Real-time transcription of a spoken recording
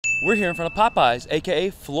We're here in front of Popeyes,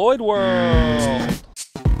 aka Floyd World.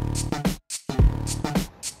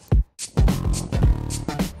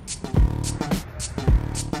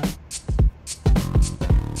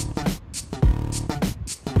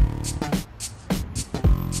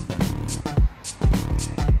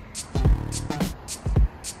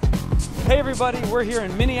 Hey everybody, we're here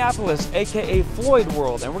in Minneapolis, aka Floyd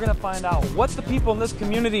World, and we're gonna find out what the people in this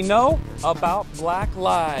community know about Black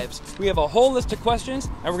lives. We have a whole list of questions,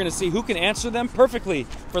 and we're gonna see who can answer them perfectly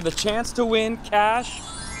for the chance to win cash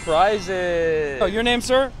prizes. Oh, your name,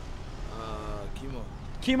 sir? Kimo.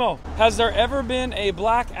 Kimo. Has there ever been a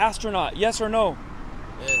black astronaut? Yes or no?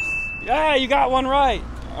 Yes. Yeah, you got one right.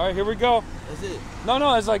 All right, here we go. That's it?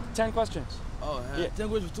 No, it's like 10 questions. Oh, Yeah. 10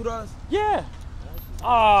 questions for $2? Yeah.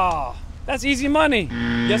 Ah, that's easy money.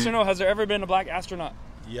 Yes or no, has there ever been a black astronaut?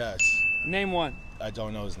 Yes. Name one. I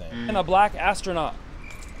don't know his name. And a black astronaut.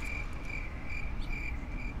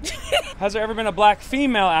 Has there ever been a black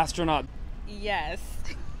female astronaut? Yes.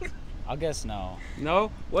 I'll guess no.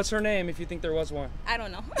 No? What's her name if you think there was one? I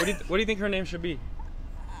don't know. What do you think her name should be?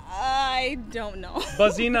 I don't know.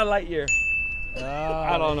 Buzzina Lightyear.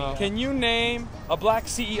 I don't know. Yeah. Can you name a black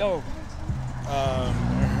CEO?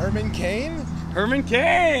 Herman Cain? Herman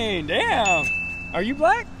Cain. Damn. Are you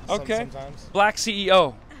black? Okay. Sometimes. Black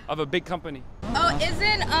CEO of a big company. Oh,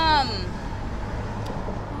 isn't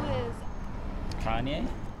who is? Kanye?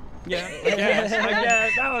 Yeah, I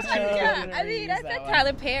guess. That was cute. Yeah, I mean that's like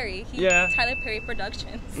Tyler Perry. Tyler Perry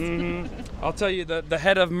Productions. I'll tell you, the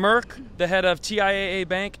head of Merck, the head of TIAA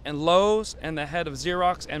Bank and Lowe's, and the head of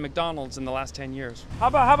Xerox and McDonald's in the last 10 years. How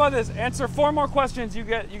about this? Answer 4 more questions, you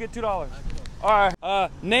get $2. All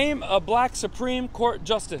right. Name a black Supreme Court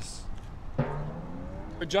justice.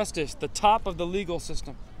 Justice, the top of the legal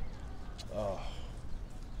system. Dude,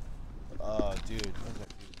 what's that dude's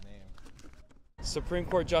name? Supreme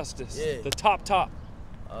Court justice. Yeah. The top. The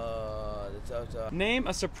top. Name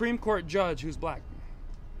a Supreme Court judge who's black.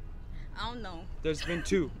 I don't know. There's been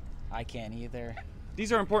 2. I can't either.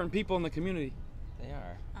 These are important people in the community. They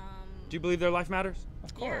are. Do you believe their life matters?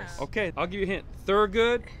 Of course. Yeah. Okay, I'll give you a hint.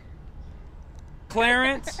 Thurgood,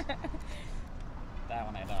 Clarence. That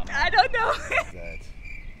one I don't know. I don't know. That.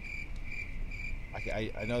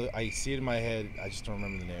 I know. I see it in my head. I just don't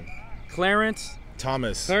remember the name. Clarence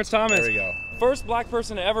Thomas. Thomas. There we go. First black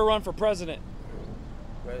person to ever run for president.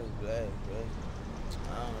 Black. I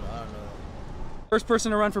don't know. First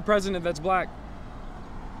person to run for president that's black.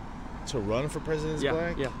 To run for president is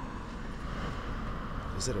black? Yeah.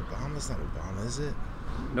 Is it Obama? It's not Obama, is it?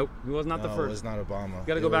 Nope, he was not the No, first. it was not Obama. You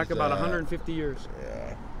gotta go back about 150 years.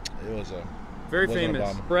 Yeah. It was a. Very wasn't famous.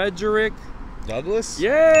 Obama. Frederick. Douglass?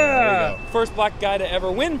 Yeah. There we go. First black guy to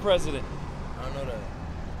ever win president. I don't know that.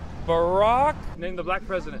 Barack. Name the black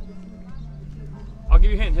president. I'll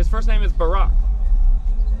give you a hint. His first name is Barack.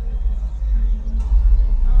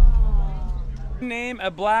 Name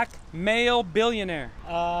a black male billionaire.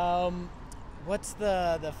 What's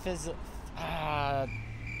the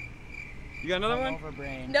You got another one?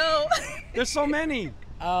 Overbrain. No. There's so many.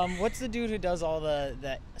 What's the dude who does all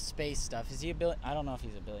the space stuff? Is he a I don't know if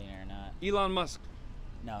he's a billionaire or not. Elon Musk.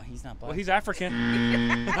 No, he's not black. Well, he's African.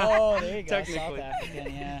 Oh, there you go. Technically. South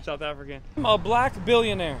African, yeah. South African. A black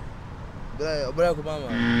billionaire. Barack Obama.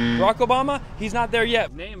 Barack Obama, he's not there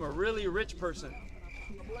yet. Name a really rich person.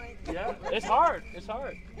 Yeah, it's hard. It's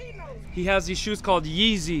hard. He has these shoes called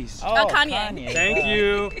Yeezys. Oh, Kanye. Thank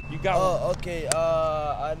you. You got one. Oh, okay.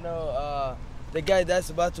 I know. The guy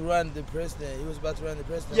that's about to run the president. He was about to run the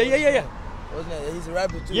president. Yeah. Wasn't it? He's a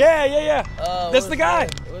rapper too. Yeah. That's the guy.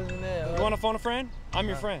 What's his name? You want to phone a friend? I'm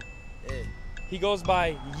your friend. Yeah. He goes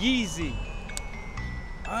by Yeezy.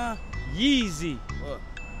 Yeezy. What?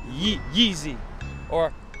 Yeezy.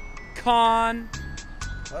 Or Con.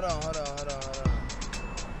 Hold on.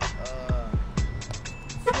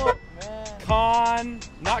 Fuck, man. Con.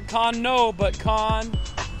 Not Con no, but Con.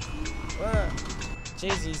 What?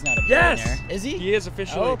 Jay-Z's not a billionaire. Yes. Is he? He is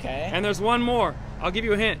officially. Oh, okay. And there's one more. I'll give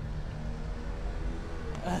you a hint.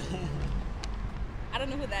 I don't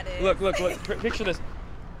know who that is. Look. Picture this.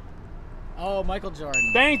 Oh, Michael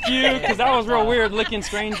Jordan. Thank you, because that was real weird licking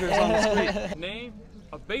strangers on the street. Name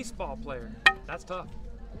a baseball player. That's tough.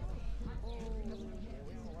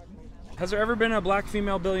 Has there ever been a black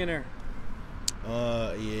female billionaire?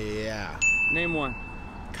 Yeah. Name one.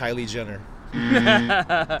 Kylie Jenner.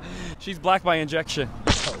 She's black by injection.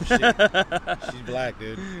 Oh shit. She's black,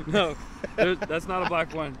 dude. No, that's not a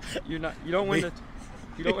black one. You don't win the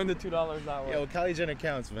 $2 that way. Yo, Kylie Jenner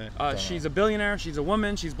counts, man. She's a billionaire. She's a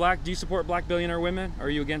woman. She's black. Do you support black billionaire women, or are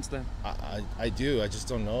you against them? I do. I just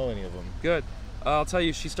don't know any of them. Good. I'll tell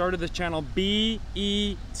you, she started the channel BET.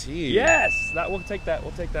 Yes, we'll take that.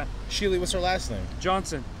 We'll take that. Sheely, what's her last name?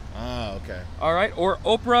 Johnson. Ah, okay. All right, or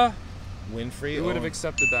Oprah Winfrey. We would have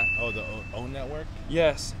accepted that. Oh, the OWN network?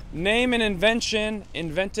 Yes. Name an invention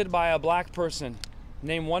invented by a black person.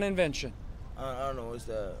 Name one invention. I don't know what's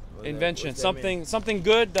that. Invention. Something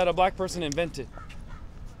good that a black person invented.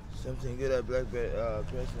 Something good that a black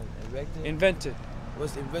person invented? Invented.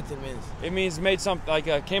 What's invented means? It means made something,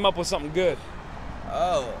 like came up with something good.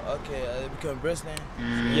 Oh, okay. Become president?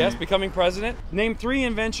 Yes, becoming president. Name 3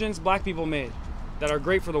 inventions black people made that are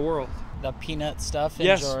great for the world. The peanut stuff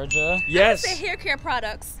in Georgia. Yes. I would say hair care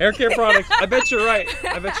products. Hair care products. I bet you're right.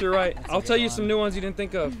 I bet you're right. I'll tell you some new ones you didn't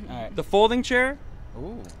think of. All right. The folding chair.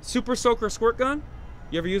 Ooh. Super soaker squirt gun.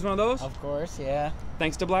 You ever use one of those? Of course, yeah.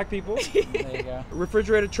 Thanks to black people. There you go.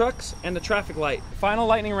 Refrigerated trucks and the traffic light. Final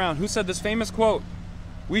lightning round. Who said this famous quote?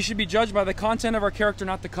 We should be judged by the content of our character,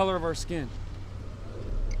 not the color of our skin.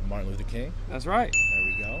 Martin Luther King. That's right. There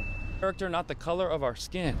we go. Character, not the color of our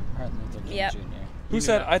skin. Martin Luther King Yep. Jr. Who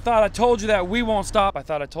said, I thought I told you that we won't stop. I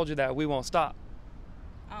thought I told you that we won't stop.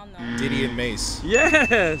 I don't know. Diddy and Mace.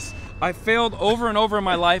 Yes! I failed over and over in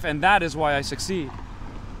my life, and that is why I succeed.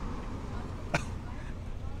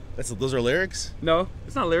 Those are lyrics? No,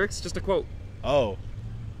 it's not lyrics, just a quote. Oh.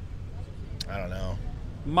 I don't know.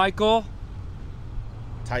 Michael.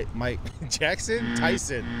 Mike Jackson?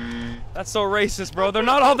 Tyson. That's so racist, bro. They're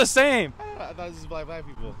not all the same. I thought this was black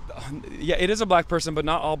people. Yeah, it is a black person, but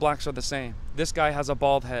not all blacks are the same. This guy has a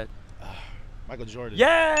bald head. Michael Jordan.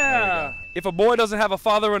 Yeah! If a boy doesn't have a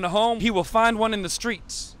father in the home, he will find one in the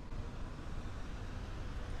streets.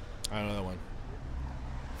 I don't know that one.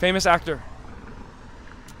 Famous actor.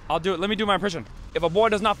 I'll do it. Let me do my impression. If a boy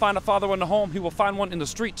does not find a father in the home, he will find one in the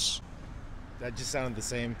streets. That just sounded the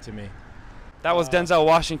same to me. That was Denzel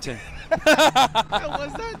Washington. That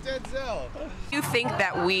was not Denzel. You think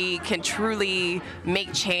that we can truly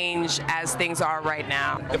make change as things are right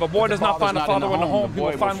now? If a boy does not find a father in the home, he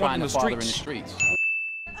will find one in the streets. streets.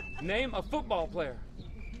 Name a football player.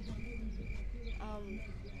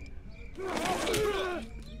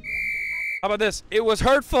 How about this? It was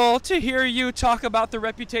hurtful to hear you talk about the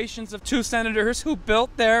reputations of 2 senators who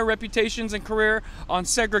built their reputations and career on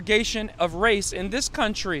segregation of race in this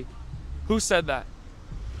country. Who said that?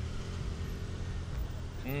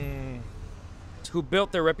 Who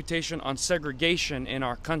built their reputation on segregation in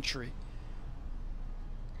our country?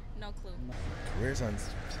 No clue. Careers on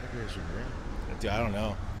segregation. Dude, I don't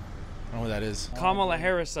know. I don't know who that is. Kamala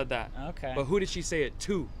Harris said that. Okay. But who did she say it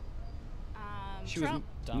to? She Trump.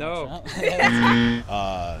 was Donald no.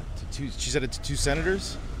 Trump. She said it to 2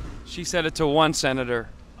 senators? She said it to 1 senator.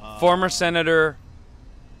 Former senator.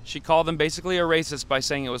 She called them basically a racist by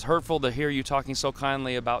saying it was hurtful to hear you talking so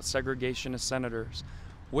kindly about segregationist senators.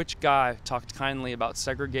 Which guy talked kindly about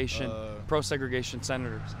segregation, pro-segregation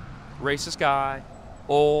senators? Racist guy,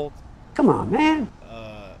 old. Come on, man.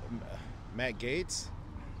 Matt Gaetz?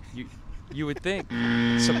 You would think.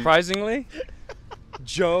 Surprisingly,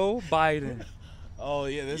 Joe Biden. Oh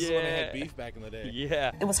yeah, this is when they had beef back in the day.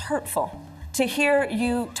 Yeah. It was hurtful to hear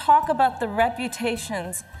you talk about the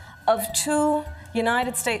reputations of 2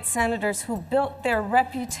 United States senators who built their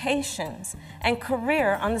reputations and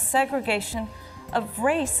career on the segregation of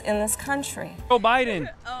race in this country. Joe Biden,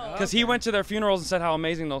 because he went to their funerals and said how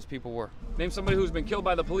amazing those people were. Name somebody who's been killed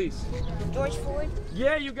by the police. George Floyd.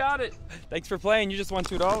 Yeah, you got it. Thanks for playing. You just won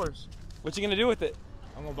 $2. What you gonna do with it?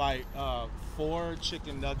 I'm gonna buy 4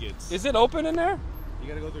 chicken nuggets. Is it open in there? You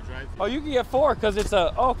gotta go through drive-thru. Oh, you can get 4 because it's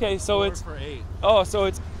a. Okay, so 4 it's. for 8. Oh, so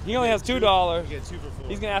it's. He only has $2. You get 2 for 4.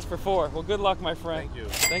 He's gonna ask for 4. Well, good luck, my friend. Thank you.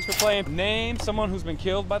 Thanks for playing. Name someone who's been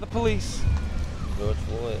killed by the police. George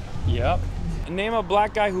Floyd. Yep. Name a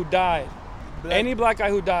black guy who died. Any black guy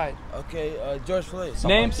who died. Okay, George Floyd.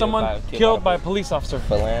 Name someone killed by a police officer.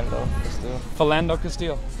 Philando Castile. Philando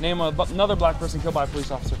Castile. Name another black person killed by a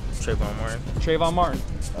police officer. Trayvon Martin. Trayvon Martin.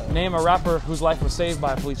 Name a rapper whose life was saved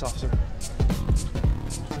by a police officer.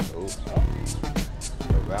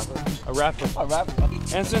 A rapper? A rapper. A rapper.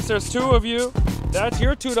 And since there's 2 of you, that's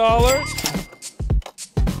your $2.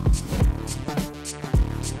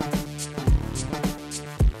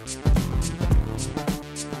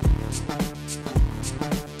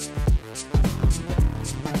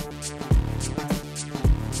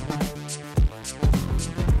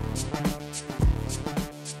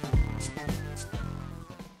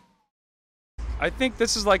 I think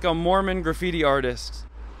this is like a Mormon graffiti artist.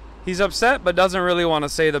 He's upset but doesn't really want to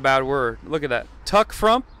say the bad word. Look at that. Tuck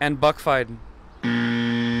Frump and Buck Fiden.